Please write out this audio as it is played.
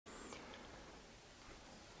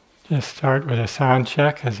Just start with a sound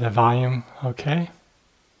check. Is the volume okay?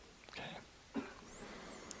 Okay.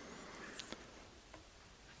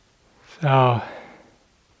 So,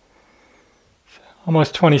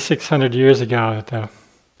 almost 2,600 years ago, the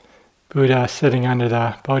Buddha, sitting under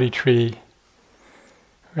the Bodhi tree,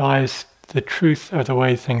 realized the truth of the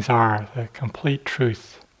way things are, the complete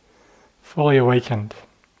truth, fully awakened.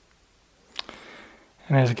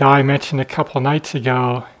 And as Guy mentioned a couple nights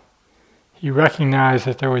ago, he recognized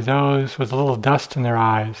that there were those with a little dust in their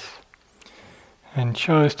eyes and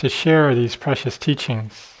chose to share these precious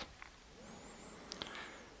teachings.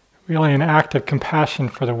 Really an act of compassion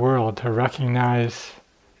for the world, to recognize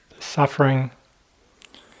the suffering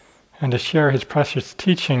and to share his precious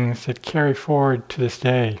teachings that carry forward to this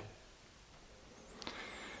day.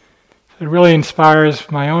 It really inspires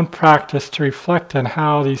my own practice to reflect on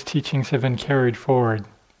how these teachings have been carried forward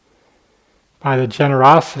by the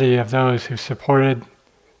generosity of those who supported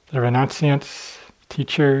the renunciants,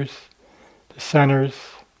 teachers, the centers,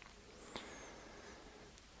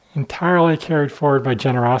 entirely carried forward by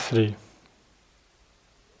generosity.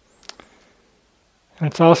 And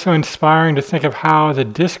it's also inspiring to think of how the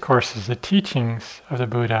discourses, the teachings of the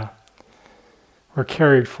Buddha were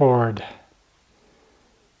carried forward.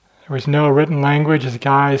 There was no written language, as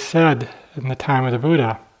Guy said, in the time of the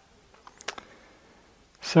Buddha.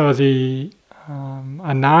 So the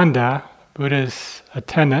Ananda, Buddha's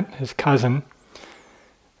attendant, his cousin,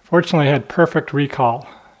 fortunately had perfect recall.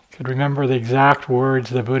 Could remember the exact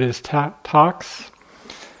words of the Buddha's talks,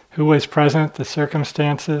 who was present, the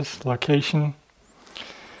circumstances, location.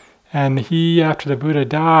 And he, after the Buddha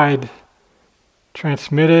died, said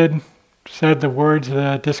the words of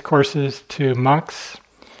the discourses to monks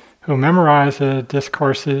who memorized the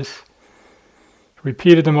discourses,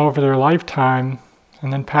 repeated them over their lifetime,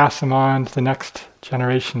 and then passed them on to the next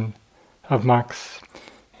generation of monks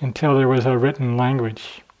until there was a written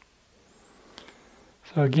language.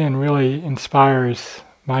 So again, really inspires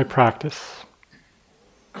my practice.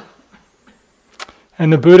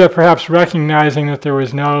 And the Buddha, perhaps recognizing that there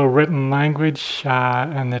was no written language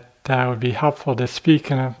and that it would be helpful to speak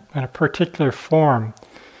in a particular form,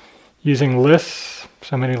 using lists,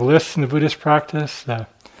 so many lists in the Buddhist practice, the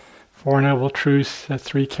Four Noble Truths, the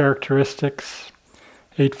three characteristics,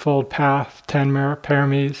 Eightfold Path, 10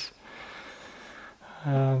 paramis.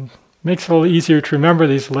 Makes it a little easier to remember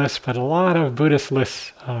these lists, but a lot of Buddhist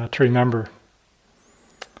lists to remember.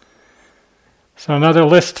 So another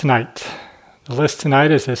list tonight. The list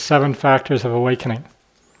tonight is the 7 factors of awakening.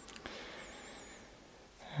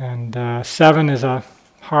 And 7 is a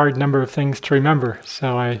hard number of things to remember.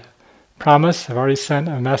 So I promise, I've already sent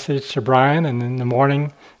a message to Brian, and in the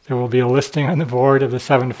morning there will be a listing on the board of the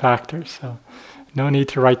 7 factors. So no need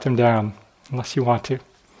to write them down unless you want to.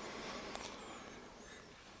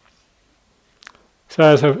 So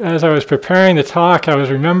as I was preparing the talk, I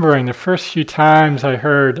was remembering the first few times I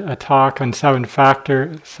heard a talk on 7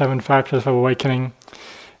 factors of awakening,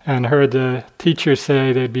 and heard the teacher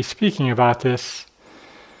say they'd be speaking about this.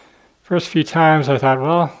 First few times I thought,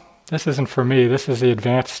 well, this isn't for me, this is the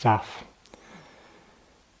advanced stuff.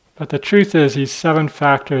 But the truth is, these 7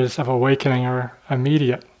 factors of awakening are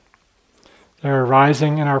immediate. They're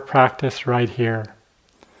arising in our practice right here.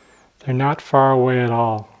 They're not far away at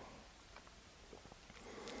all.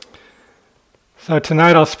 So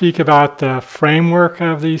tonight I'll speak about the framework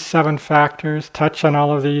of these 7 factors, touch on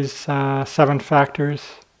all of these 7 factors,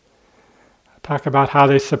 talk about how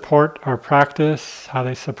they support our practice, how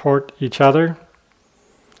they support each other,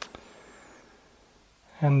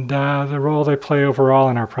 and the role they play overall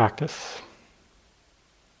in our practice.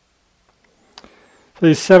 So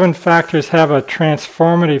these 7 factors have a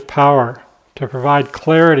transformative power to provide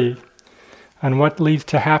clarity on what leads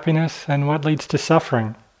to happiness and what leads to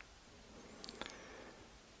suffering.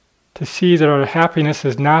 To see that our happiness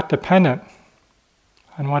is not dependent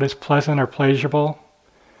on what is pleasant or pleasurable,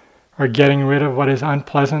 or getting rid of what is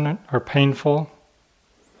unpleasant or painful.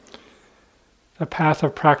 The path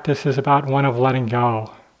of practice is about one of letting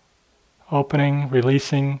go, opening,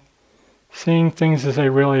 releasing, seeing things as they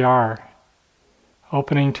really are,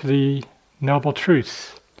 opening to the Noble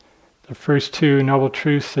Truths. The first 2 Noble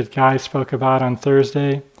Truths that Guy spoke about on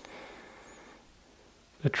Thursday.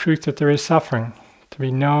 The truth that there is suffering, to be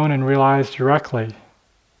known and realized directly,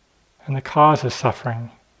 and the cause of suffering,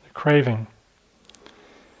 the craving,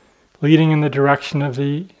 leading in the direction of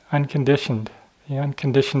the unconditioned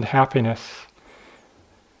happiness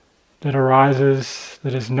that arises,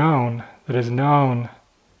 that is known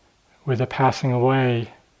with the passing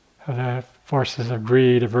away of the forces of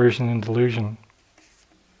greed, aversion, and delusion.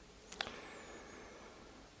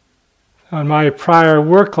 In my prior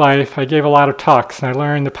work life, I gave a lot of talks, and I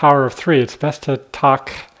learned the power of 3. It's best to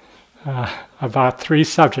talk about 3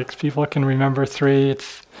 subjects. People can remember 3.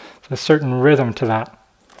 It's a certain rhythm to that.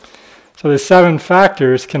 So the 7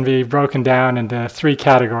 factors can be broken down into 3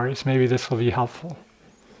 categories. Maybe this will be helpful.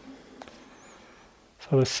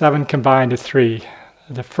 So the 7 combined to 3.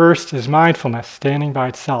 The first is mindfulness, standing by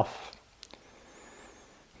itself.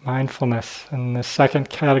 Mindfulness. And the second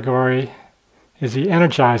category is the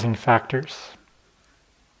energizing factors.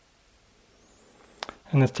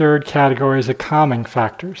 And the third category is the calming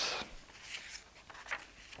factors.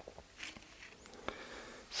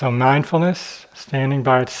 So mindfulness, standing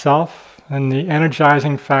by itself, and the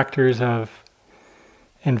energizing factors of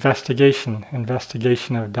investigation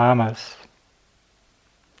of dhammas,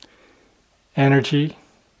 energy,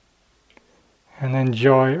 and then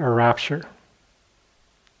joy or rapture.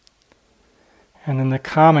 And then the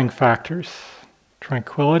calming factors,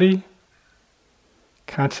 tranquility,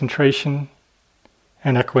 concentration,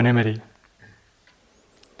 and equanimity.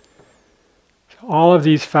 So all of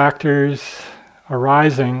these factors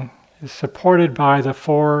arising is supported by the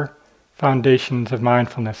 4 foundations of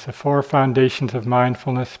mindfulness. The 4 foundations of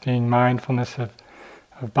mindfulness being mindfulness of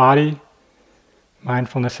body,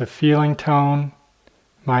 mindfulness of feeling tone,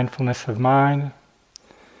 mindfulness of mind,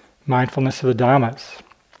 mindfulness of the Dhammas.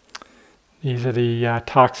 These are the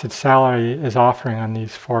talks that Sally is offering on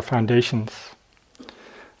these 4 foundations.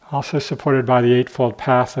 Also supported by the Eightfold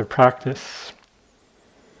Path of practice.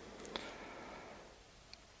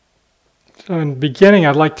 So in the beginning,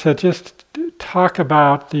 I'd like to just talk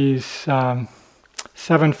about these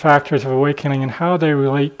 7 factors of awakening and how they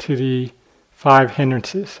relate to the 5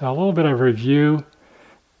 hindrances. So a little bit of review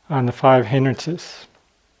on the 5 hindrances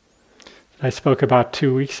that I spoke about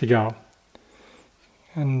 2 weeks ago.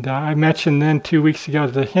 And I mentioned then 2 weeks ago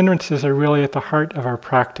that the hindrances are really at the heart of our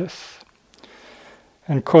practice.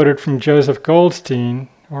 And quoted from Joseph Goldstein,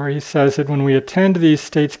 where he says that when we attend to these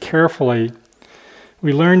states carefully,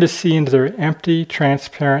 we learn to see into their empty,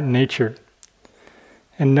 transparent nature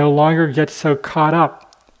and no longer get so caught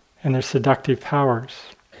up in their seductive powers.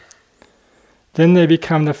 Then they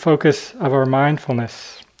become the focus of our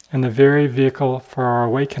mindfulness and the very vehicle for our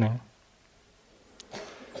awakening.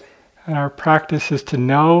 And our practice is to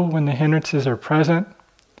know when the hindrances are present,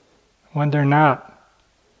 when they're not,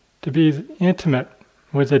 to be intimate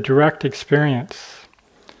with the direct experience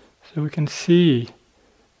so we can see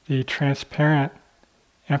the transparent,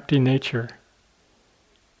 empty nature.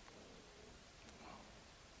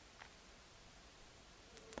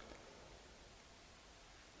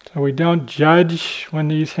 So we don't judge when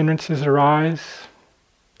these hindrances arise.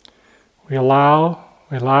 We allow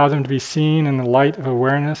them to be seen in the light of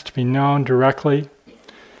awareness, to be known directly,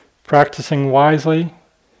 practicing wisely,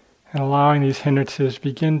 and allowing these hindrances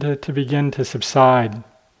begin to subside.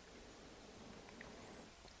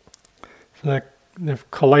 So the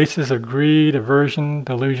kilesas of greed, aversion,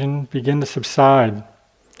 delusion begin to subside.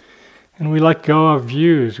 And we let go of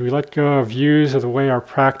views. We let go of views of the way our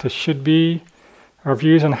practice should be, our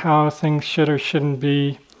views on how things should or shouldn't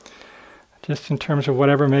be, just in terms of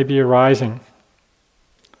whatever may be arising.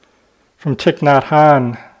 From Thich Nhat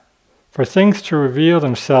Hanh, for things to reveal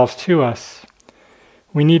themselves to us,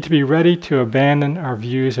 we need to be ready to abandon our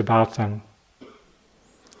views about them.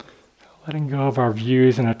 Letting go of our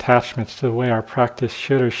views and attachments to the way our practice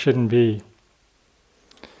should or shouldn't be.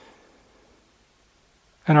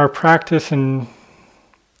 And our practice in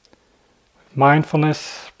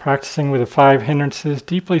mindfulness, practicing with the 5 hindrances,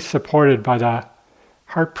 deeply supported by the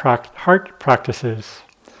heart practices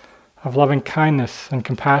of loving kindness and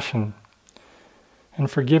compassion and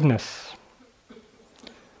forgiveness.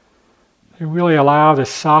 They really allow the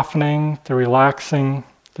softening, the relaxing,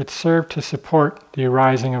 that serve to support the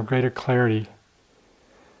arising of greater clarity,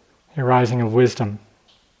 the arising of wisdom.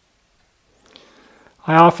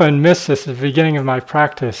 I often miss this at the beginning of my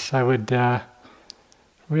practice. I would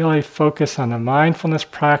really focus on the mindfulness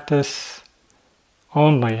practice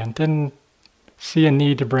only and didn't see a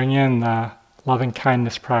need to bring in the loving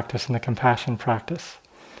kindness practice and the compassion practice.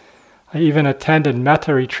 I even attended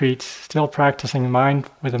metta retreats, still practicing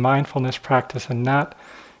with the mindfulness practice and not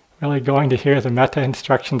really going to hear the metta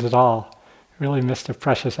instructions at all. Really missed a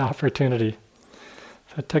precious opportunity.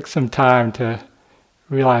 So it took some time to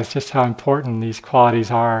realize just how important these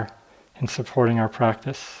qualities are in supporting our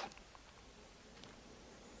practice.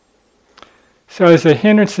 So as the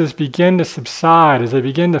hindrances begin to subside, as they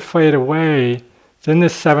begin to fade away, then the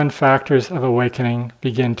 7 factors of awakening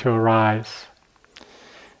begin to arise.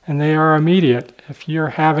 And they are immediate. If you're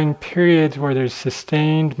having periods where there's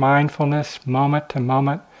sustained mindfulness, moment to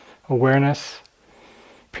moment awareness,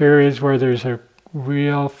 periods where there's a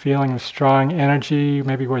real feeling of strong energy,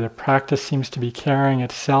 maybe where the practice seems to be carrying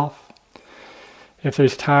itself. If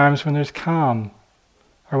there's times when there's calm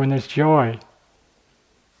or when there's joy,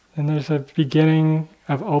 then there's a beginning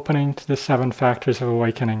of opening to the 7 factors of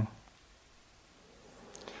awakening.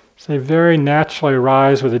 So they very naturally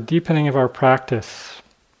arise with a deepening of our practice.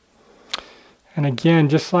 And again,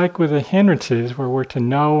 just like with the hindrances, where we're to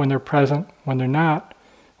know when they're present, when they're not,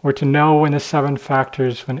 we're to know when the 7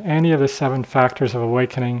 factors, when any of the 7 factors of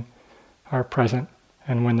awakening are present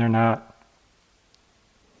and when they're not.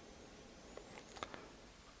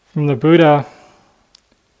 From the Buddha,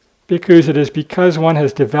 bhikkhus, it is because one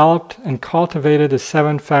has developed and cultivated the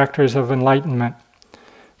 7 factors of enlightenment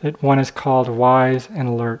that one is called wise and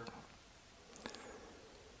alert.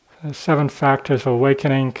 The 7 factors of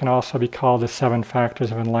awakening can also be called the 7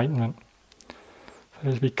 factors of enlightenment. It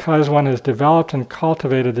is because one has developed and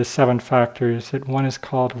cultivated the 7 factors that one is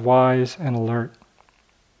called wise and alert.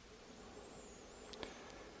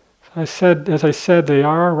 So as I said, they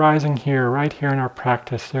are arising here, right here in our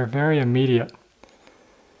practice. They're very immediate.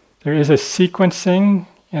 There is a sequencing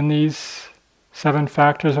in these 7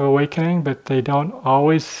 factors of awakening, but they don't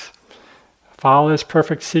always follow this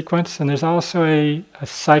perfect sequence. And there's also a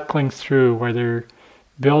cycling through where they're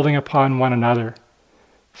building upon one another,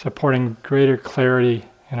 supporting greater clarity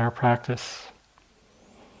in our practice.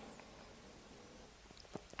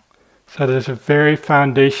 So there's a very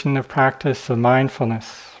foundation of practice of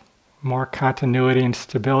mindfulness, more continuity and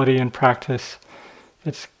stability in practice.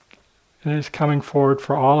 It is coming forward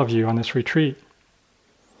for all of you on this retreat.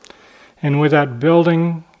 And with that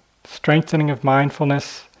building, strengthening of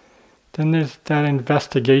mindfulness, then there's that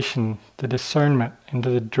investigation, the discernment into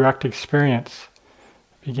the direct experience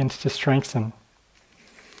begins to strengthen.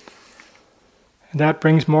 And that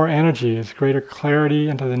brings more energy, is greater clarity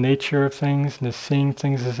into the nature of things, into seeing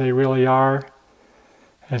things as they really are.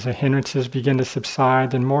 As the hindrances begin to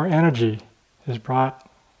subside, then more energy is brought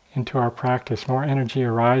into our practice, more energy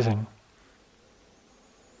arising.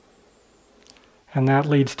 And that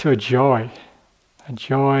leads to a joy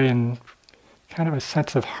and kind of a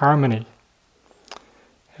sense of harmony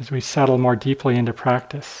as we settle more deeply into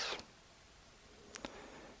practice.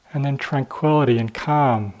 And then tranquility and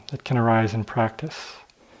calm that can arise in practice,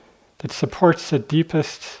 that supports the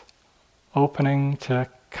deepest opening to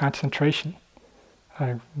concentration,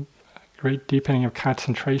 a great deepening of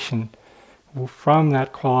concentration from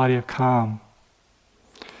that quality of calm.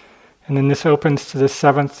 And then this opens to the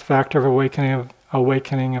 7th factor of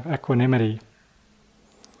awakening of equanimity,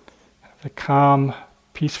 the calm,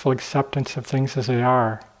 peaceful acceptance of things as they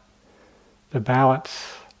are, the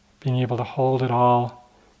balance, being able to hold it all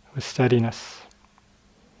with steadiness.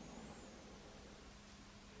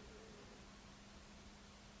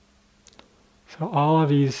 So all of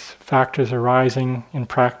these factors are rising in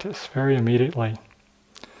practice very immediately,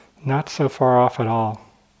 not so far off at all.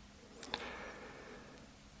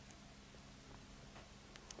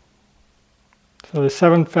 So the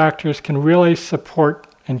 7 factors can really support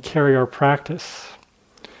and carry our practice.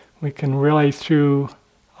 We can really, through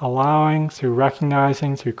allowing, through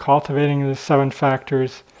recognizing, through cultivating the 7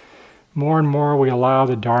 factors, more and more we allow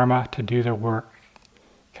the Dharma to do the work,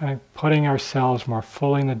 kind of putting ourselves more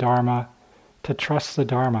fully in the Dharma, to trust the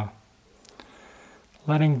Dharma,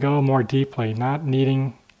 letting go more deeply, not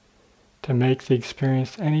needing to make the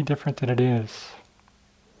experience any different than it is.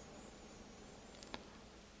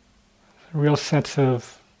 A real sense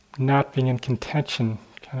of not being in contention,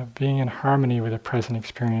 kind of being in harmony with the present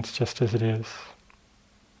experience just as it is.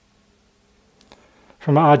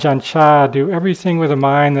 From Ajahn Chah, do everything with a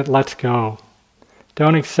mind that lets go.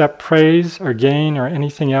 Don't accept praise or gain or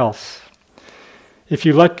anything else. If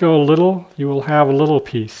you let go a little, you will have a little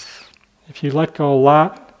peace. If you let go a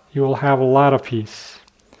lot, you will have a lot of peace.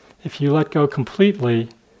 If you let go completely,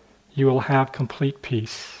 you will have complete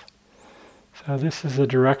peace. So this is the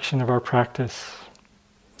direction of our practice.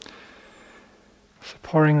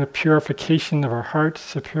 Supporting the purification of our hearts,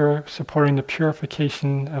 supporting the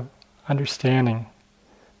purification of understanding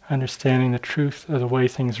the truth of the way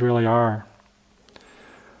things really are.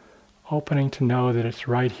 Opening to know that it's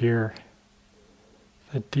right here.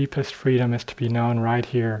 The deepest freedom is to be known right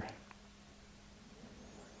here.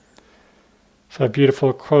 So a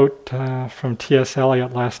beautiful quote from T.S.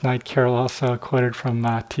 Eliot last night. Carol also quoted from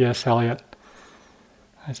T.S. Eliot.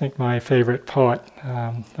 I think my favorite poet,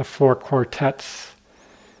 the 4 Quartets.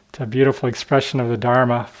 It's a beautiful expression of the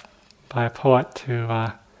Dharma by a poet who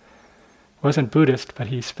wasn't Buddhist, but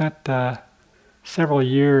he spent several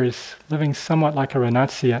years living somewhat like a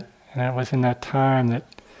renunciate, and it was in that time that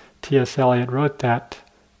T.S. Eliot wrote that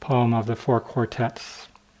poem of the 4 Quartets.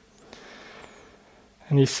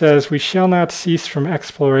 And he says, we shall not cease from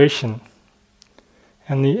exploration,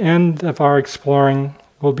 and the end of our exploring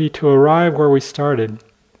will be to arrive where we started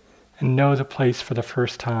and know the place for the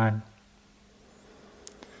first time.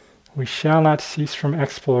 We shall not cease from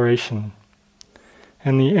exploration,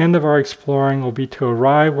 and the end of our exploring will be to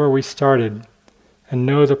arrive where we started and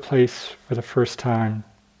know the place for the first time.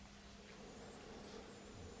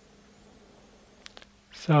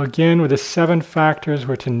 So again, with the 7 factors,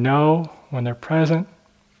 we're to know when they're present,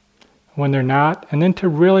 when they're not, and then to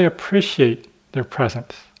really appreciate their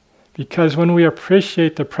presence. Because when we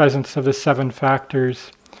appreciate the presence of the 7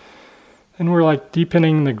 factors, then we're like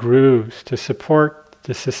deepening the grooves to support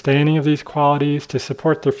the sustaining of these qualities, to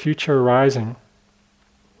support their future arising.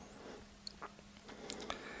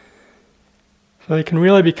 So they can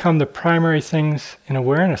really become the primary things in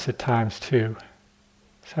awareness at times too.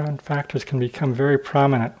 7 factors can become very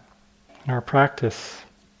prominent in our practice.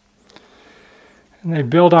 And they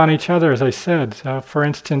build on each other, as I said. So for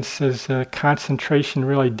instance, as concentration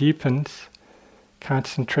really deepens,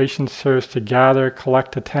 concentration serves to gather,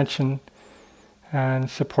 collect attention, and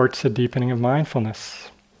supports the deepening of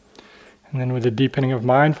mindfulness. And then with the deepening of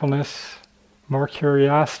mindfulness, more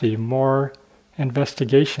curiosity, more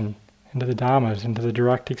investigation into the Dhammas, into the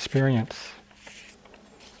direct experience.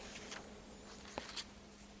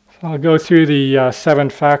 So I'll go through the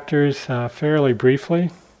 7 factors fairly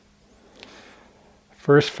briefly.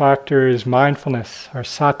 First factor is mindfulness, or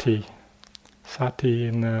sati. Sati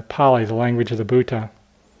in the Pali, the language of the Buddha.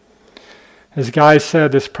 As Guy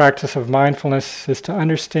said, this practice of mindfulness is to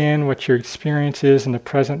understand what your experience is in the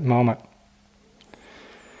present moment.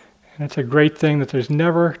 And it's a great thing that there's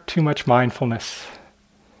never too much mindfulness.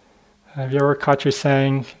 Have you ever caught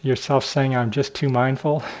yourself saying, I'm just too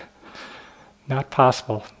mindful? Not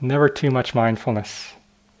possible. Never too much mindfulness.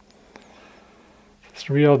 It's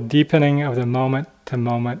real deepening of the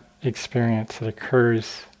moment-to-moment experience that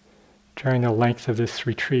occurs during the length of this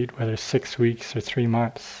retreat, whether 6 weeks or 3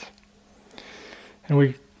 months. And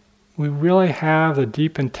we really have the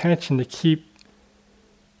deep intention to keep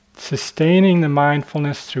sustaining the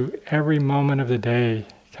mindfulness through every moment of the day,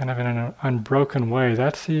 kind of in an unbroken way.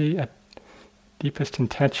 That's the deepest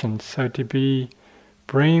intention. So to be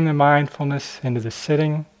bringing the mindfulness into the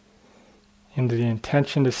sitting, into the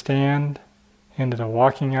intention to stand, into the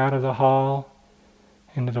walking out of the hall,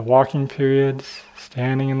 into the walking periods,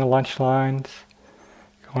 standing in the lunch lines,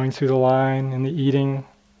 going through the line in the eating,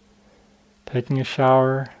 taking a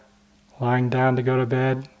shower, lying down to go to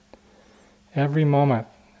bed. Every moment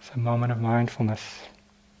is a moment of mindfulness.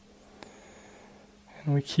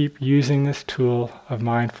 And we keep using this tool of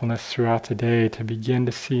mindfulness throughout the day to begin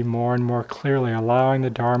to see more and more clearly, allowing the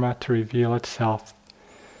Dharma to reveal itself,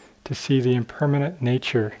 to see the impermanent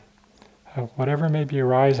nature of whatever may be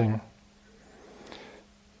arising.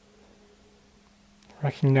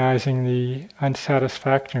 Recognizing the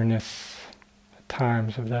unsatisfactoriness at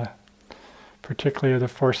times of particularly of the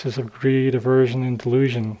forces of greed, aversion, and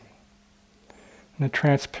delusion, and the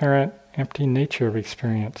transparent, empty nature of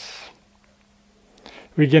experience.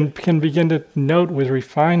 We can begin to note with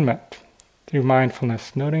refinement through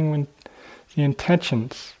mindfulness, noting when the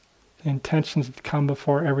intentions that come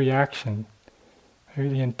before every action, maybe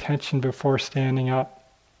the intention before standing up,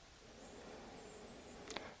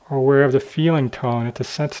 or aware of the feeling tone at the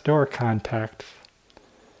sense door contact,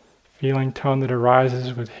 feeling tone that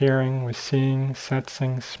arises with hearing, with seeing,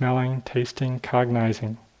 sensing, smelling, tasting,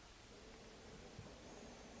 cognizing.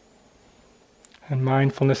 And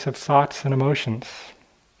mindfulness of thoughts and emotions.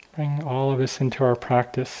 Bring all of this into our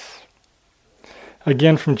practice.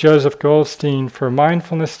 Again, from Joseph Goldstein, for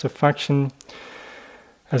mindfulness to function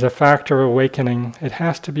as a factor of awakening, it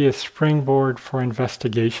has to be a springboard for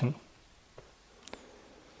investigation.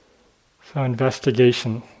 So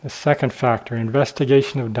investigation, the second factor,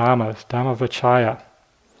 investigation of Dhammas, Dhammavicaya,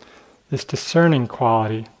 this discerning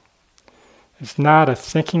quality. It's not a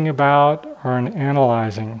thinking about or an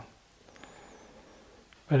analyzing,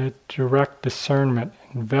 but a direct discernment,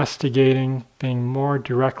 investigating, being more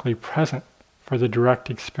directly present for the direct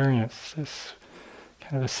experience, this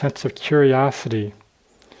kind of a sense of curiosity.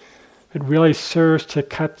 It really serves to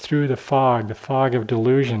cut through the fog of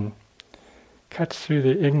delusion, cuts through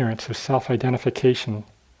the ignorance of self-identification.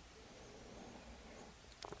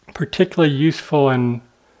 Particularly useful in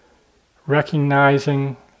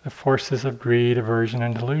recognizing the forces of greed, aversion,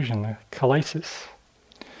 and delusion, the kilesas.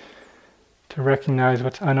 To recognize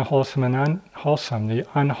what's unwholesome and unwholesome, the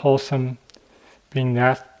unwholesome being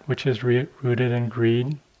that which is rooted in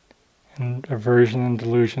greed and aversion and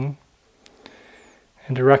delusion,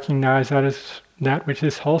 and to recognize that as that which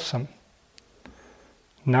is wholesome,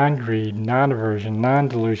 non-greed, non-aversion,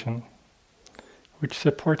 non-delusion, which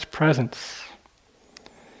supports presence,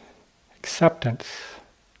 acceptance,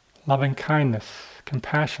 loving kindness,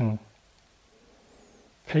 compassion,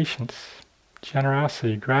 patience,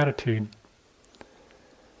 generosity, gratitude.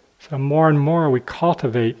 So more and more we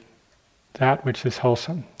cultivate that which is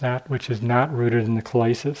wholesome, that which is not rooted in the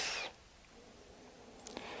kilesas,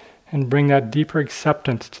 and bring that deeper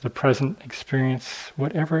acceptance to the present experience,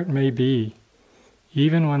 whatever it may be,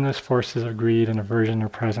 even when those forces of greed and aversion are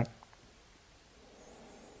present.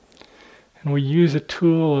 And we use a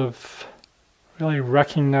tool of really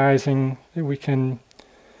recognizing that we can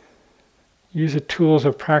use the tools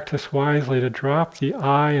of practice wisely to drop the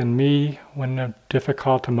I and me when the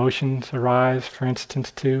difficult emotions arise, for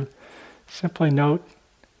instance, to simply note,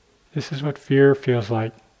 this is what fear feels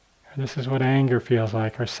like, or this is what anger feels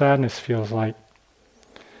like, or sadness feels like.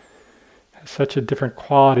 It's such a different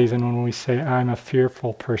quality than when we say, I'm a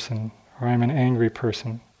fearful person, or I'm an angry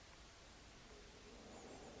person.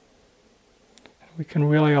 We can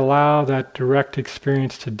really allow that direct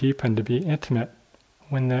experience to deepen, to be intimate,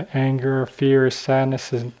 when the anger, or fear, or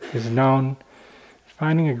sadness is known,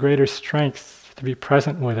 finding a greater strength to be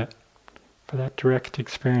present with it for that direct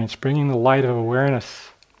experience, bringing the light of awareness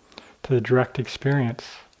to the direct experience,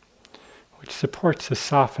 which supports the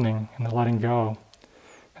softening and the letting go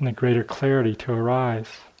and the greater clarity to arise.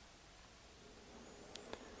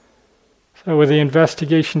 So with the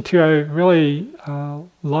investigation too, I really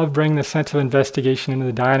love bringing the sense of investigation into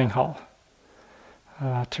the dining hall.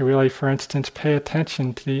 To really, for instance, pay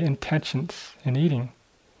attention to the intentions in eating.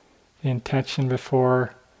 The intention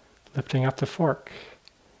before lifting up the fork,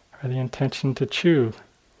 or the intention to chew.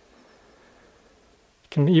 You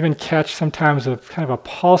can even catch sometimes a kind of a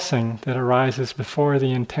pulsing that arises before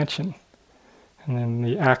the intention, and then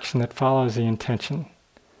the action that follows the intention.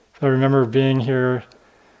 So I remember being here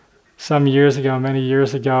some years ago, many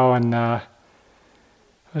years ago, and it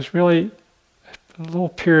was really a little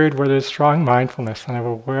period where there's strong mindfulness, and I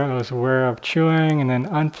was aware of chewing, and then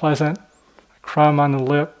unpleasant, a crumb on the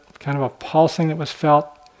lip, kind of a pulsing that was felt,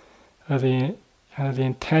 of the kind of the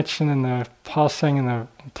intention and the pulsing and the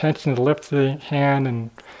intention to lift the hand and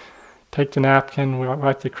take the napkin,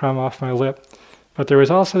 wipe the crumb off my lip. But there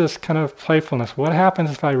was also this kind of playfulness. What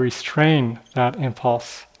happens if I restrain that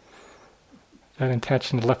impulse, that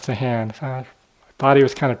intention to lift the hand? So my body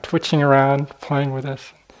was kind of twitching around, playing with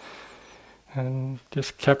this, and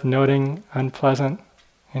just kept noting unpleasant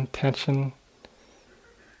intention.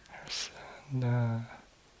 And,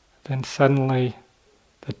 then suddenly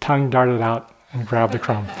the tongue darted out and grabbed the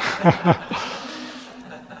crumb.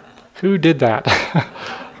 Who did that?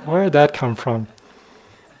 Where did that come from?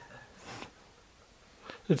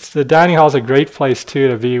 The dining hall is a great place too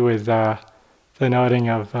to be with the noting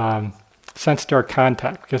of sense door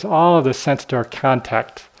contact, because all of the sense door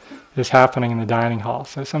contact is happening in the dining hall.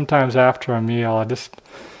 So sometimes after a meal, I just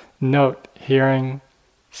note hearing,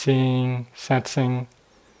 seeing, sensing,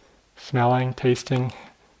 smelling, tasting,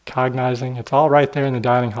 cognizing. It's all right there in the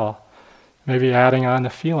dining hall. Maybe adding on the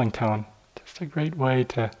feeling tone. Just a great way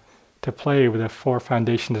to play with the four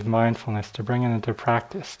foundations of mindfulness, to bring it into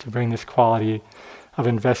practice, to bring this quality of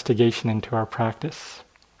investigation into our practice.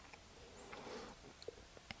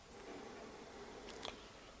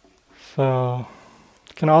 So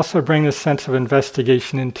you can also bring this sense of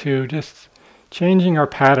investigation into just changing our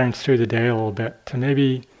patterns through the day a little bit, to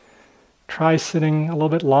maybe try sitting a little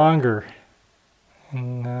bit longer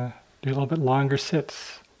and do a little bit longer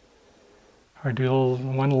sits, or do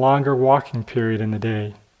one longer walking period in the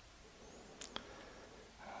day.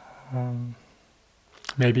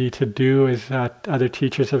 Maybe to do as other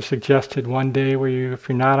teachers have suggested, one day where if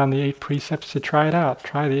you're not on the 8 precepts, to try it out.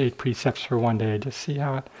 Try the 8 precepts for one day. Just see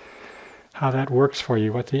how that works for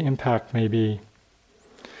you, what the impact may be.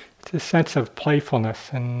 It's a sense of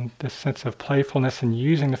playfulness, and this sense of playfulness and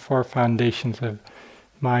using the 4 foundations of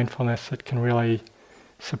mindfulness that can really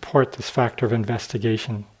support this factor of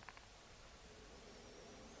investigation.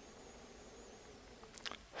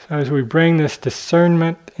 So as we bring this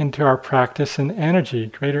discernment into our practice, and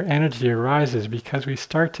greater energy arises because we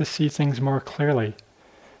start to see things more clearly.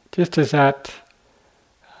 Just as that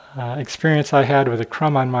experience I had with a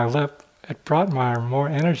crumb on my lip, it brought more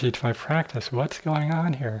energy to my practice. What's going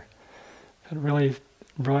on here? It really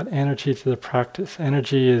brought energy to the practice.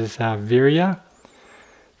 Energy is virya,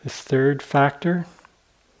 this 3rd factor.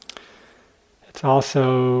 It's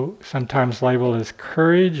also sometimes labeled as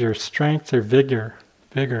courage or strength or vigor.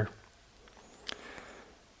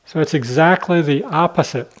 So it's exactly the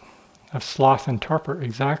opposite of sloth and torpor.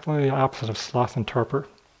 Exactly the opposite of sloth and torpor.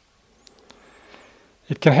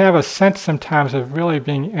 it can have a sense sometimes of really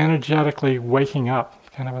being energetically waking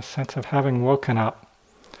up, kind of a sense of having woken up.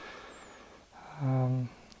 So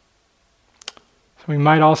we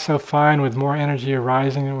might also find with more energy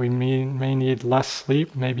arising that we may need less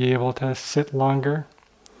sleep, may be able to sit longer.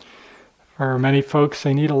 For many folks,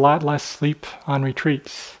 they need a lot less sleep on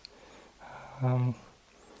retreats.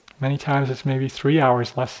 Many times it's maybe 3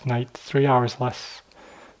 hours less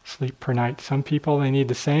sleep per night. Some people, they need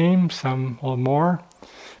the same, some a little more.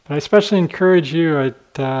 But I especially encourage you,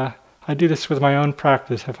 I do this with my own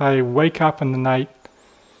practice. If I wake up in the night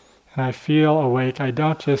and I feel awake, I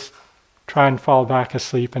don't just try and fall back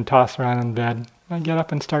asleep and toss around in bed. I get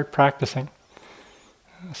up and start practicing.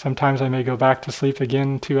 Sometimes I may go back to sleep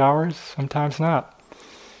again in 2 hours, sometimes not.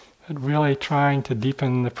 But really trying to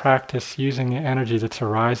deepen the practice using the energy that's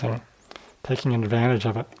arising, taking advantage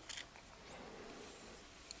of it.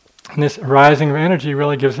 And this arising of energy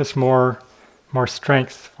really gives us more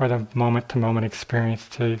strength for the moment-to-moment experience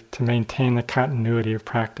to maintain the continuity of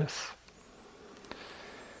practice.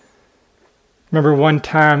 Remember one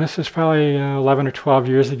time, this was probably 11 or 12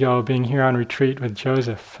 years ago, being here on retreat with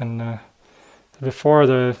Joseph, and before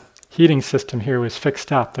the heating system here was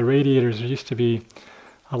fixed up, the radiators used to be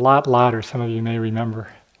a lot louder, some of you may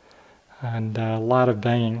remember, and a lot of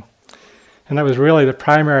banging. And that was really the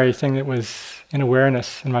primary thing that was in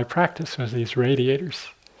awareness in my practice, was these radiators.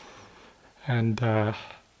 And I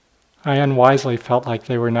unwisely felt like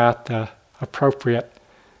they were not the appropriate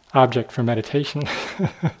object for meditation.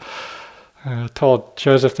 I told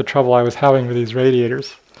Joseph the trouble I was having with these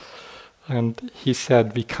radiators. And he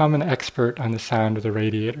said, become an expert on the sound of the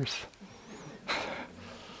radiators.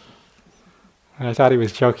 And I thought he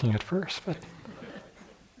was joking at first, but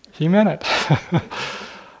he meant it.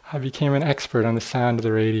 I became an expert on the sound of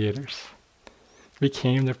the radiators. It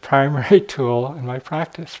became the primary tool in my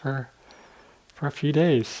practice for a few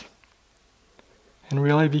days. And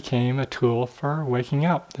really became a tool for waking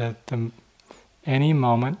up. That any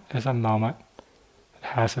moment is a moment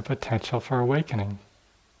that has a potential for awakening.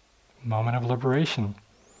 Moment of liberation.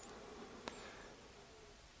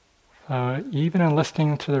 Even in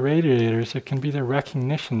listening to the radiators, it can be the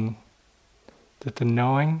recognition that the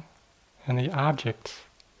knowing and the objects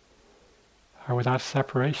are without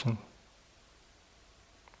separation,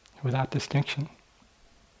 without distinction.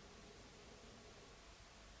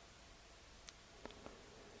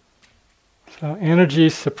 So energy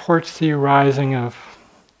supports the arising of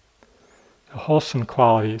the wholesome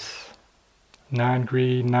qualities,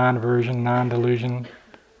 non-greed, non-aversion, non-delusion,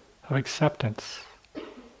 of acceptance,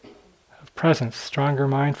 of presence, stronger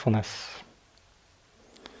mindfulness,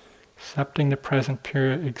 accepting the present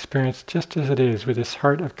pure experience just as it is, with this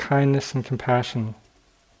heart of kindness and compassion.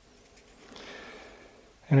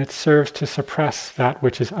 And it serves to suppress that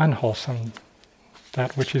which is unwholesome,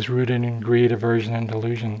 that which is rooted in greed, aversion, and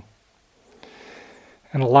delusion.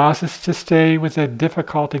 And allows us to stay with a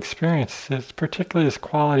difficult experience, particularly this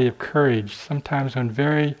quality of courage. Sometimes when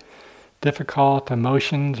very difficult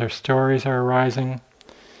emotions or stories are arising,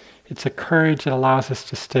 it's a courage that allows us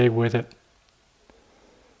to stay with it.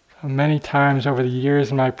 So many times over the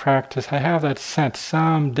years in my practice, I have that sense,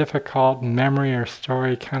 some difficult memory or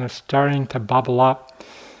story kind of starting to bubble up,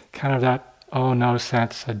 kind of that, oh no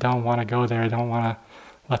sense, I don't want to go there, I don't want to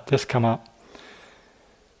let this come up.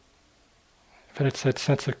 But it's that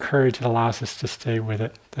sense of courage that allows us to stay with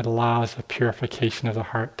it, that allows the purification of the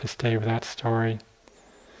heart to stay with that story.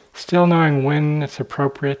 Still knowing when it's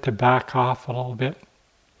appropriate to back off a little bit,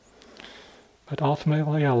 but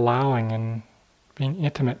ultimately allowing and being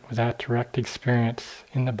intimate with that direct experience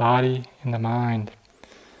in the body, in the mind,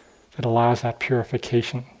 that allows that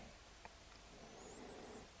purification.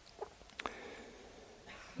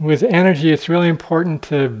 With energy, it's really important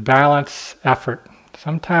to balance effort.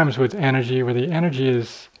 Sometimes with energy, where the energy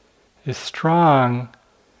is strong,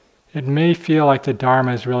 it may feel like the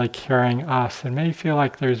Dharma is really carrying us. It may feel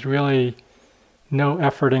like there's really no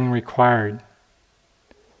efforting required.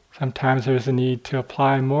 Sometimes there's a need to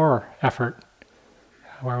apply more effort,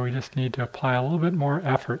 where we just need to apply a little bit more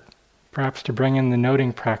effort, perhaps to bring in the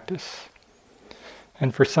noting practice.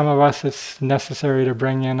 And for some of us, it's necessary to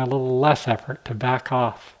bring in a little less effort, to back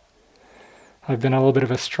off. I've been a little bit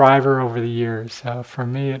of a striver over the years, so for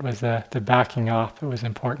me it was the backing off that was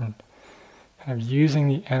important. Kind of using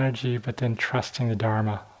the energy, but then trusting the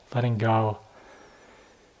Dharma, letting go.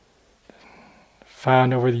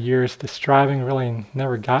 Found over the years the striving really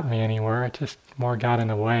never got me anywhere, it just more got in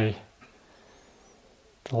the way.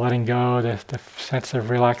 The letting go, the sense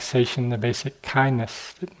of relaxation, the basic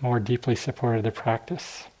kindness that more deeply supported the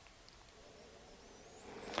practice.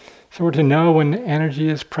 So we're to know when energy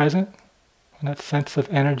is present, when that sense of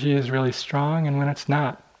energy is really strong and when it's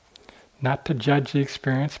not. Not to judge the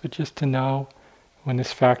experience, but just to know when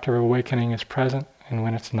this factor of awakening is present and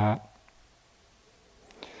when it's not.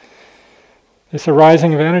 This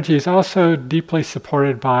arising of energy is also deeply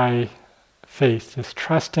supported by faith, this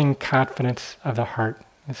trusting confidence of the heart.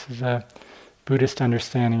 This is a Buddhist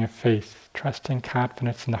understanding of faith, trusting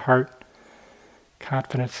confidence in the heart,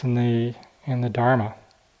 confidence in the Dharma.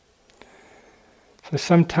 So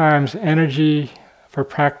sometimes energy for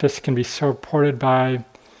practice can be supported by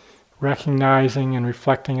recognizing and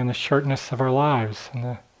reflecting on the shortness of our lives and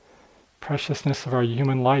the preciousness of our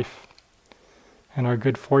human life and our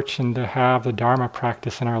good fortune to have the Dharma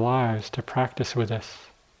practice in our lives, to practice with us.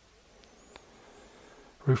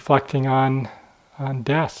 Reflecting on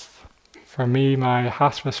death. For me, my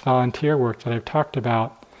hospice volunteer work that I've talked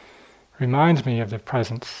about reminds me of the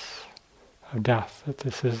presence of death, that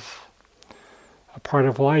this is a part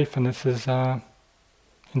of life, and this is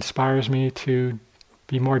inspires me to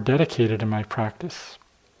be more dedicated in my practice.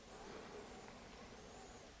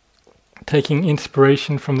 Taking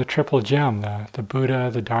inspiration from the Triple Gem, the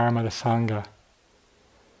Buddha, the Dharma, the Sangha.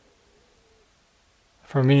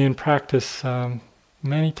 For me in practice,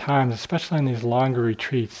 many times, especially in these longer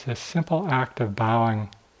retreats, this simple act of bowing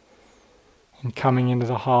and coming into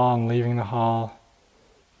the hall and leaving the hall,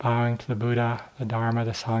 bowing to the Buddha, the Dharma,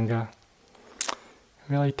 the Sangha,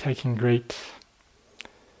 really taking great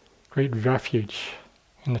refuge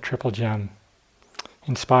in the Triple Gem.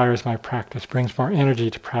 Inspires my practice, brings more energy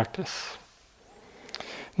to practice.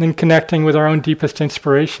 And then connecting with our own deepest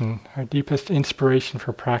inspiration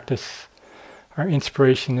for practice, our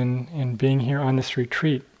inspiration in being here on this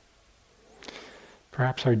retreat,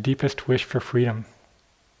 perhaps our deepest wish for freedom.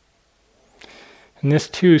 And this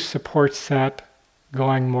too supports that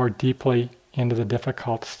going more deeply into the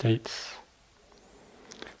difficult states,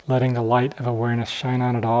 letting the light of awareness shine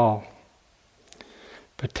on it all,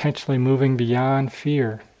 potentially moving beyond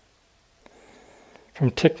fear.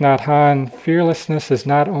 From Thich Nhat Hanh, fearlessness is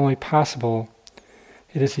not only possible,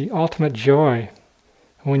 it is the ultimate joy.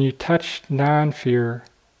 When you touch non-fear,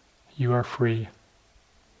 you are free.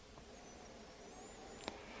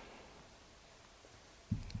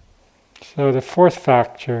 So the fourth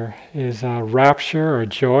factor is rapture or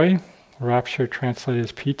joy. Rapture translated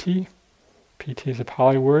as piti. Piti is a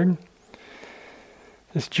Pali word.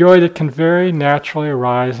 This joy that can very naturally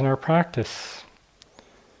arise in our practice.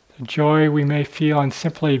 The joy we may feel in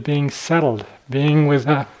simply being settled, being with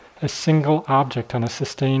a single object on a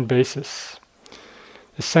sustained basis.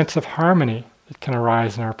 The sense of harmony that can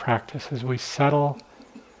arise in our practice as we settle,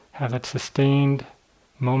 have that sustained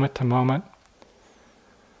moment-to-moment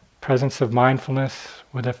presence of mindfulness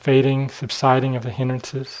with a fading, subsiding of the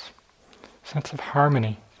hindrances. Sense of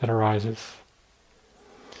harmony that arises.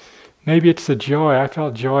 Maybe it's the joy. I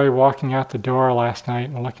felt joy walking out the door last night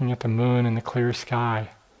and looking at the moon in the clear sky.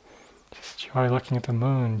 Just joy looking at the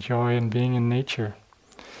moon, joy in being in nature,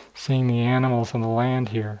 seeing the animals on the land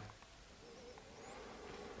here.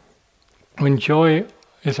 When joy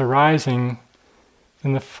is arising,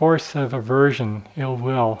 then the force of aversion, ill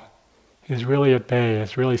will, is really at bay,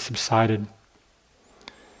 is really subsided.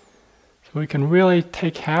 So we can really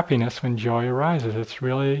take happiness when joy arises. It's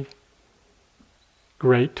really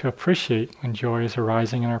great to appreciate when joy is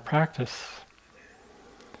arising in our practice.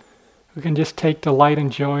 We can just take delight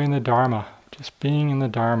and joy in the Dharma, just being in the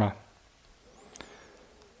Dharma.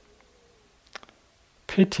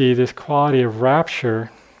 Piti, this quality of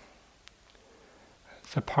rapture,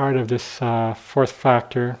 is a part of this fourth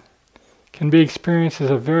factor, can be experienced as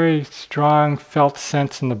a very strong felt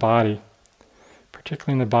sense in the body,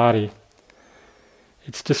 particularly in the body.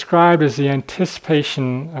 It's described as the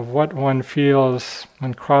anticipation of what one feels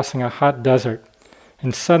when crossing a hot desert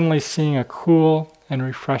and suddenly seeing a cool and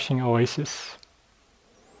refreshing oasis.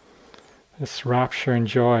 This rapture and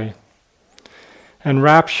joy. And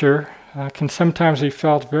rapture can sometimes be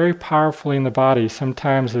felt very powerfully in the body,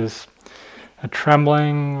 sometimes as a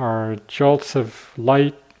trembling or jolts of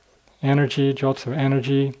light energy, jolts of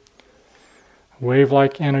energy,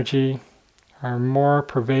 wave-like energy, or more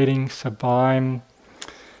pervading, sublime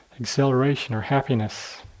exhilaration or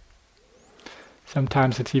happiness.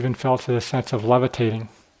 Sometimes it's even felt as a sense of levitating.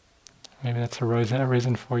 Maybe that's a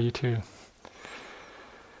reason for you too.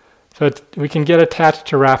 So we can get attached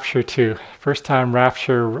to rapture too. First time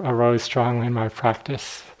rapture arose strongly in my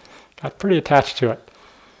practice. Got pretty attached to it.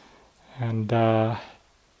 And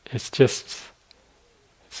it's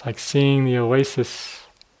like seeing the oasis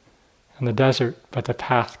in the desert, but the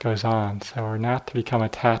path goes on. So we're not to become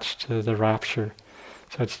attached to the rapture.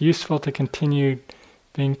 So it's useful to continue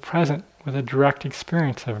being present with a direct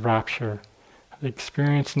experience of rapture the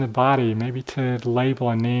experience in the body, maybe to label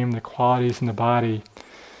and name the qualities in the body,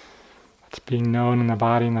 what's being known in the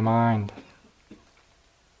body and the mind.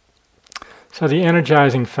 So the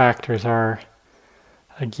energizing factors are,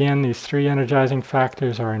 again, these three energizing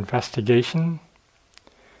factors are investigation,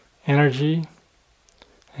 energy,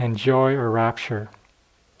 and joy or rapture.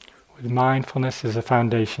 With mindfulness as a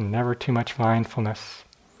foundation, never too much mindfulness.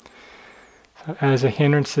 So as the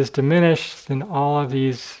hindrances diminish, then all of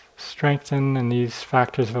these strengthen and these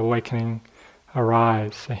factors of awakening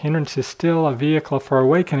arise. The hindrance is still a vehicle for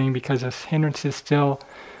awakening because this hindrance is still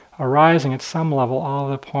arising at some level all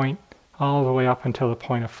the way up until the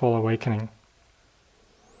point of full awakening.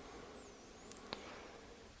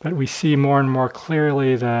 But we see more and more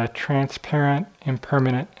clearly the transparent,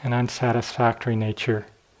 impermanent, and unsatisfactory nature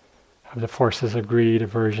of the forces of greed,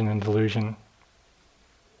 aversion, and delusion.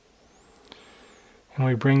 And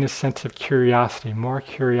we bring this sense of curiosity, more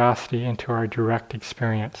curiosity into our direct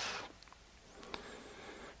experience.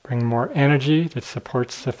 Bring more energy that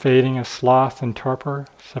supports the fading of sloth and torpor,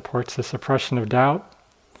 supports the suppression of doubt,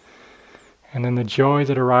 and then the joy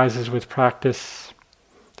that arises with practice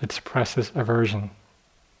that suppresses aversion.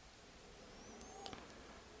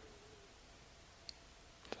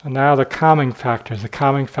 So now the calming factors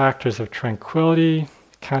of tranquility,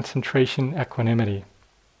 concentration, equanimity,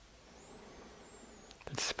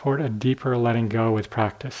 that support a deeper letting go with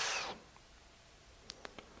practice.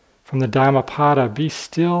 From the Dhammapada, be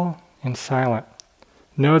still and silent.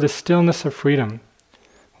 Know the stillness of freedom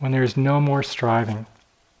when there is no more striving.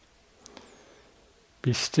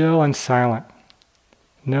 Be still and silent.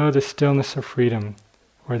 Know the stillness of freedom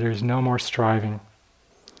where there is no more striving.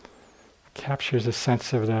 Captures a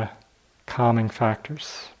sense of the calming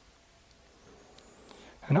factors.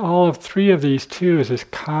 And all of three of these too, as these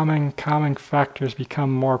calming factors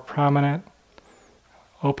become more prominent,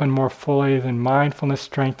 open more fully, then mindfulness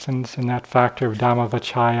strengthens, and that factor of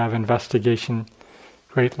Dhammavicaya, of investigation,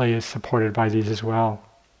 greatly is supported by these as well.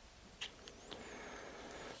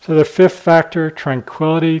 So the fifth factor,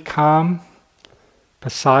 tranquility, calm,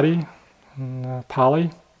 passaddhi in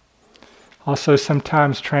Pali, also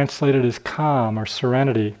sometimes translated as calm or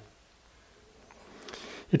serenity.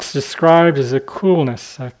 It's described as a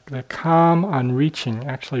coolness, the calm on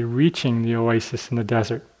actually reaching the oasis in the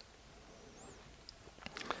desert.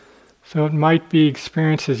 So it might be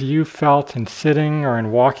experiences you felt in sitting or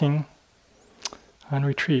in walking on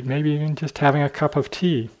retreat, maybe even just having a cup of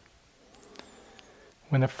tea,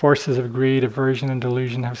 when the forces of greed, aversion, and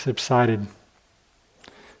delusion have subsided.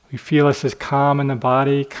 We feel this as calm in the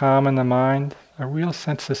body, calm in the mind, a real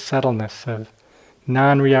sense of settledness, of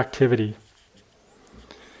non-reactivity.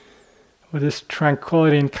 With this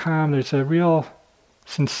tranquility and calm, there's a real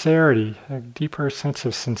sincerity, a deeper sense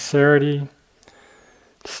of sincerity,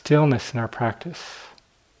 stillness in our practice.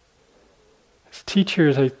 As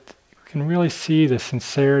teachers, I can really see the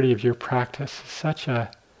sincerity of your practice. It's such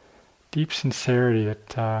a deep sincerity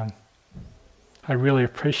that I really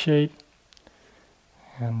appreciate,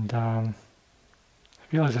 and I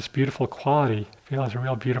feel as this beautiful quality. I feel as a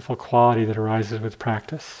real beautiful quality that arises with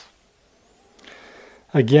practice.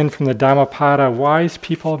 Again, from the Dhammapada, wise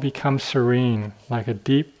people become serene, like a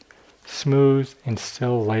deep, smooth, and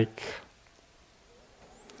still lake.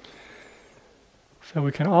 So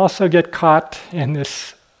we can also get caught in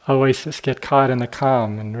this oasis, get caught in the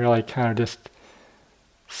calm, and really kind of just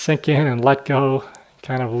sink in and let go,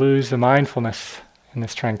 kind of lose the mindfulness in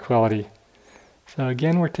this tranquility. So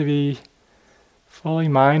again, we're to be fully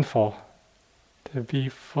mindful, to be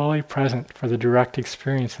fully present for the direct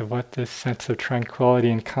experience of what this sense of tranquility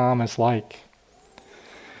and calm is like.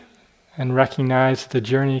 And recognize that the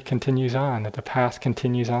journey continues on, that the path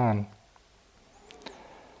continues on.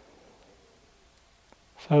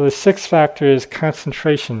 So the sixth factor is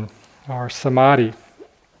concentration, or samadhi.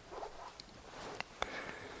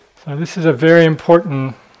 So this is a very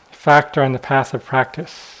important factor on the path of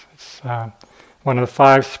practice. It's one of the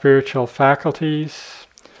 5 spiritual faculties,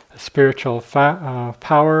 a spiritual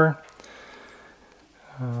power,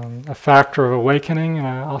 a factor of awakening, and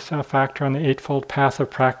also a factor on the Eightfold Path of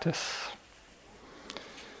practice.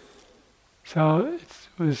 So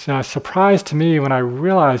it was a surprise to me when I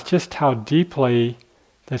realized just how deeply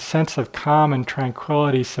the sense of calm and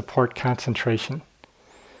tranquility support concentration.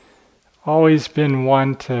 Always been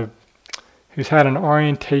one who's had an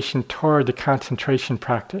orientation toward the concentration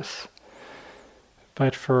practice.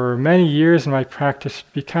 But for many years in my practice,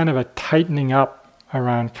 it'd be kind of a tightening up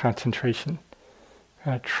around concentration,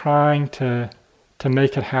 trying to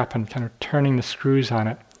make it happen, kind of turning the screws on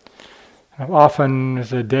it. And often,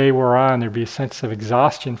 as the day wore on, there'd be a sense of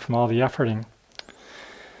exhaustion from all the efforting.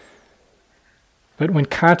 But when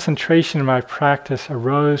concentration in my practice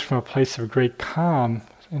arose from a place of great calm, it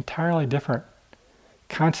was entirely different.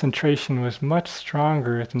 Concentration was much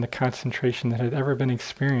stronger than the concentration that had ever been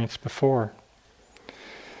experienced before.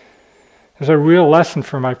 There's a real lesson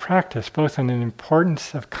for my practice, both in the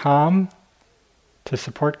importance of calm to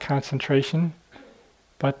support concentration,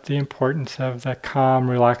 but the importance of the calm,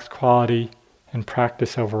 relaxed quality in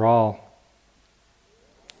practice overall.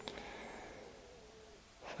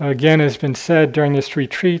 So again, as has been said during this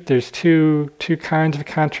retreat, there's two kinds of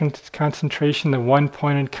concentration. The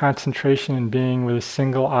one-pointed concentration in being with a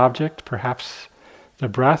single object, perhaps the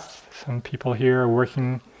breath. Some people here are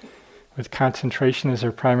working with concentration as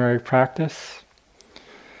their primary practice.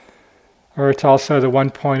 Or it's also the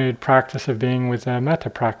one-pointed practice of being with a metta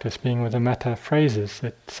practice, being with the metta phrases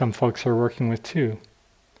that some folks are working with too.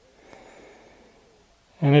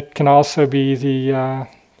 And it can also be the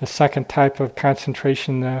second type of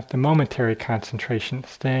concentration, the momentary concentration,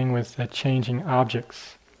 staying with the changing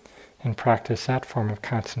objects and practice that form of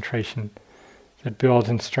concentration that builds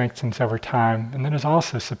and strengthens over time, and that is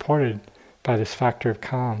also supported by this factor of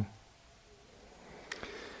calm.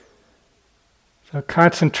 So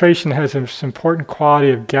concentration has this important quality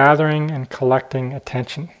of gathering and collecting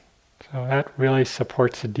attention. So that really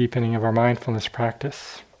supports the deepening of our mindfulness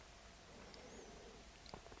practice.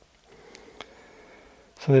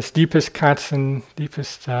 So this deepest concentration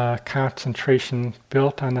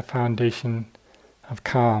built on the foundation of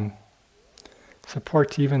calm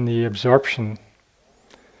supports even the absorption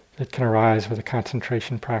that can arise with a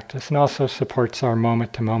concentration practice, and also supports our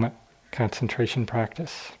moment-to-moment concentration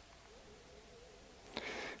practice.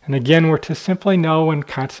 And again, we're to simply know when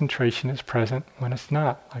concentration is present, when it's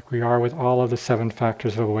not, like we are with all of the 7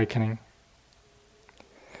 factors of awakening.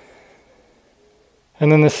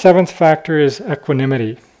 And then the 7th factor is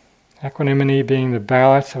equanimity. Equanimity being the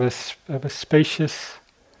balance of a spacious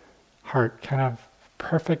heart, kind of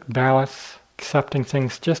perfect balance, accepting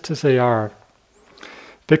things just as they are.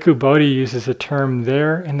 Bhikkhu Bodhi uses the term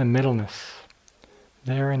there in the middleness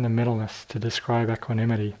to describe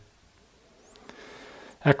equanimity.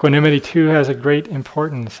 Equanimity too has a great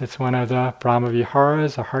importance. It's one of the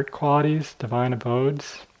Brahmaviharas, the heart qualities, divine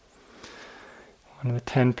abodes. One of the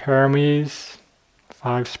 10 paramis,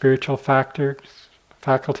 5 spiritual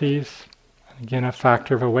faculties, and again a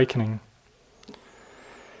factor of awakening.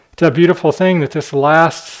 It's a beautiful thing that this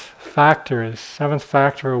last factor, is 7th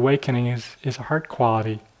factor of awakening, is a heart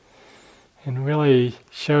quality, and really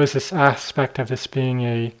shows this aspect of this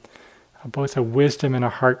being both a wisdom and a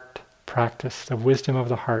heart practice, the wisdom of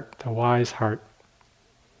the heart, the wise heart.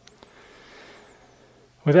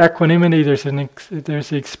 With equanimity, there's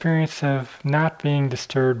the experience of not being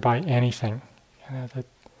disturbed by anything, the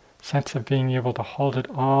sense of being able to hold it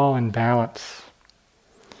all in balance.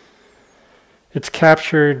 It's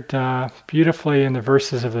captured beautifully in the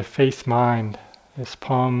verses of the Faith Mind, this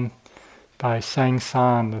poem by Sang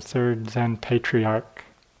San, the 3rd Zen patriarch.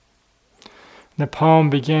 The poem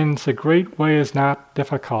begins, "The great way is not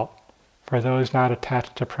difficult for those not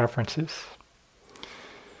attached to preferences.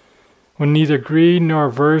 When neither greed nor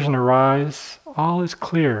aversion arise, all is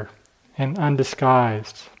clear and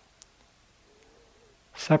undisguised.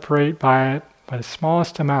 Separate by it by the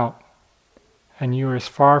smallest amount, and you are as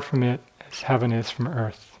far from it as heaven is from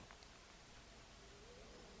earth."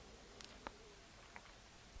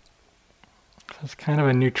 So it's kind of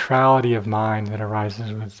a neutrality of mind that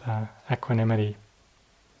arises with equanimity.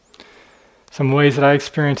 Some ways that I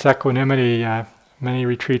experience equanimity, many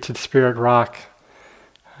retreats at Spirit Rock,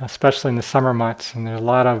 especially in the summer months, and there's a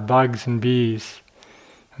lot of bugs and bees.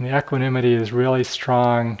 And the equanimity is really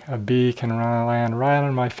strong. A bee can land right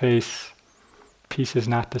on my face. Peace is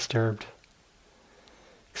not disturbed.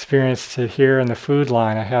 Experienced it here in the food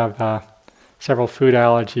line. I have several food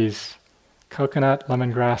allergies: coconut,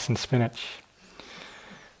 lemongrass, and spinach.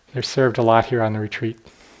 They're served a lot here on the retreat.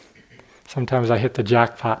 Sometimes I hit the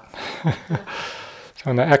jackpot. So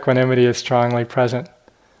when the equanimity is strongly present,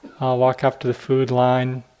 I'll walk up to the food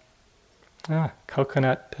line.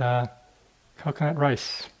 Coconut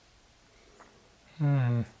rice.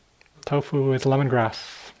 Tofu with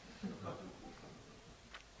lemongrass.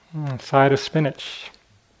 Side of spinach.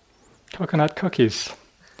 Coconut cookies.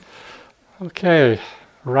 Okay,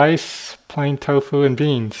 rice, plain tofu, and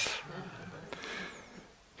beans.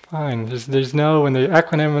 Fine. There's no, when the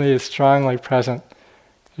equanimity is strongly present,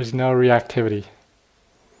 there's no reactivity.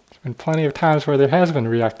 There's been plenty of times where there has been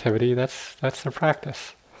reactivity. That's the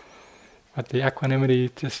practice. But the equanimity,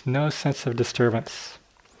 just no sense of disturbance.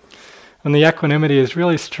 When the equanimity is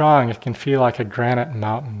really strong, it can feel like a granite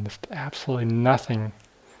mountain. Just absolutely nothing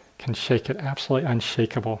can shake it, absolutely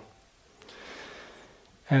unshakable.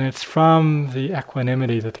 And it's from the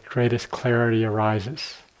equanimity that the greatest clarity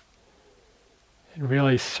arises. It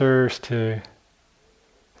really serves to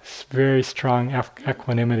this very strong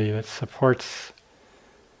equanimity that supports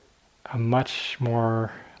a much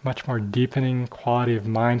more deepening quality of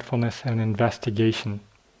mindfulness and investigation.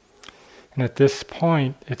 And at this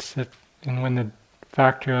point, when the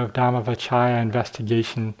factor of Dhammavicaya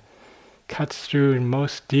investigation cuts through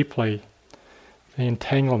most deeply the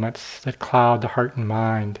entanglements that cloud the heart and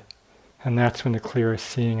mind, and that's when the clearest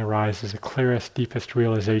seeing arises, the clearest, deepest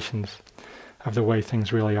realizations of the way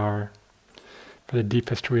things really are, for the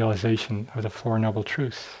deepest realization of the Four Noble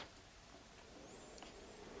Truths.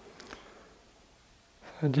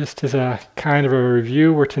 So just as a kind of a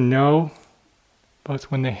review, we're to know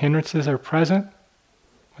both when the hindrances are present,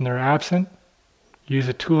 when they're absent, use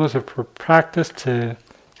the tools of practice to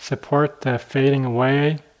support the fading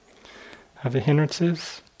away of the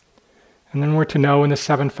hindrances. And then we're to know when the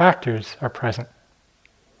seven factors are present.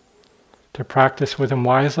 To practice with them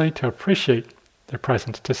wisely, to appreciate their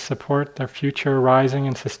presence, to support their future arising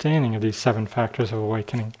and sustaining of these seven factors of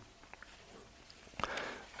awakening.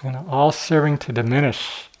 And all serving to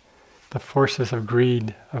diminish the forces of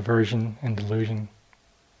greed, aversion, and delusion.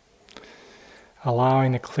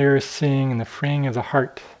 Allowing the clearest seeing and the freeing of the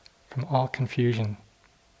heart from all confusion.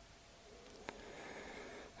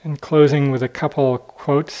 And closing with a couple of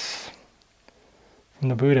quotes from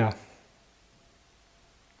the Buddha.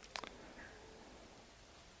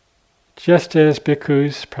 Just as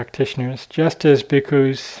bhikkhus, practitioners, just as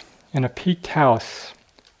bhikkhus in a peaked house,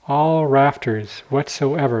 all rafters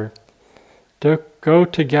whatsoever, go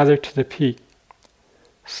together to the peak,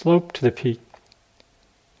 slope to the peak,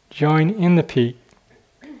 join in the peak,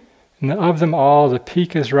 and of them all the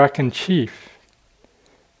peak is reckoned chief.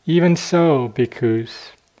 Even so,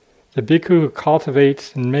 bhikkhus, the bhikkhu who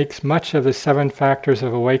cultivates and makes much of the seven factors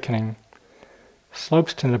of awakening,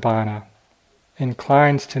 slopes to nibbana,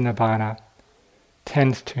 inclines to nibbana,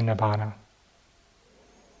 tends to nibbana.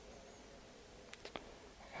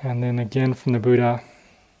 And then again from the Buddha,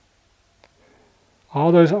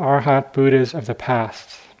 all those Arhat Buddhas of the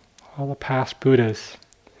past, all the past Buddhas,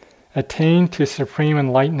 attained to supreme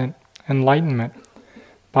enlightenment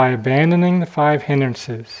by abandoning the five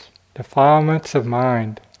hindrances, defilements of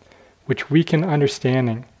mind, which weaken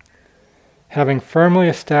understanding, having firmly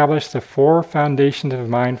established the four foundations of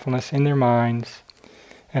mindfulness in their minds,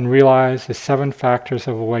 and realize the seven factors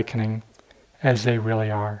of awakening as they really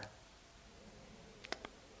are.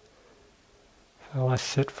 So let's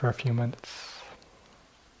sit for a few minutes.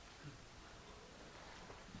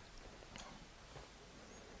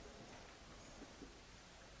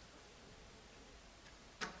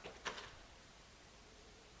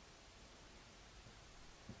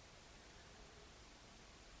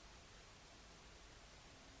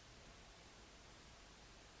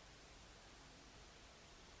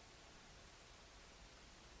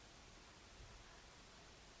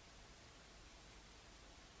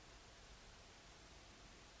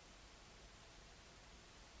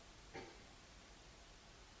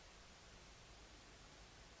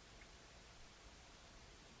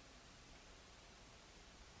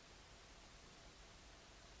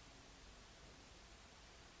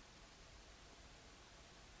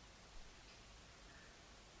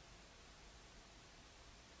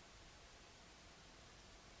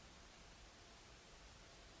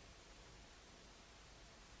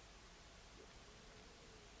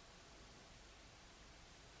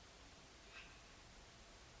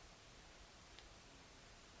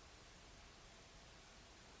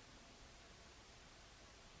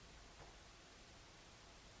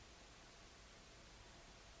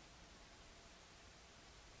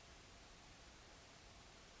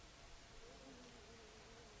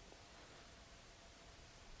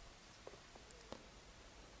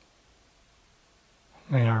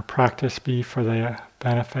 May our practice be for the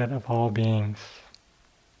benefit of all beings.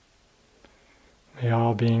 May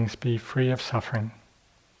all beings be free of suffering.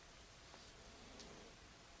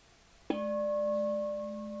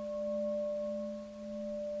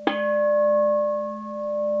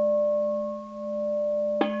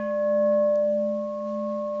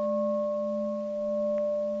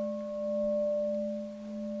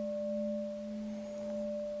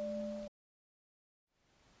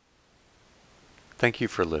 Thank you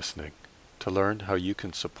for listening. To learn how you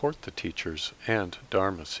can support the teachers and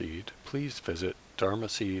Dharma Seed, please visit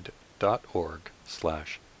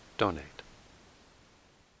dharmaseed.org/donate.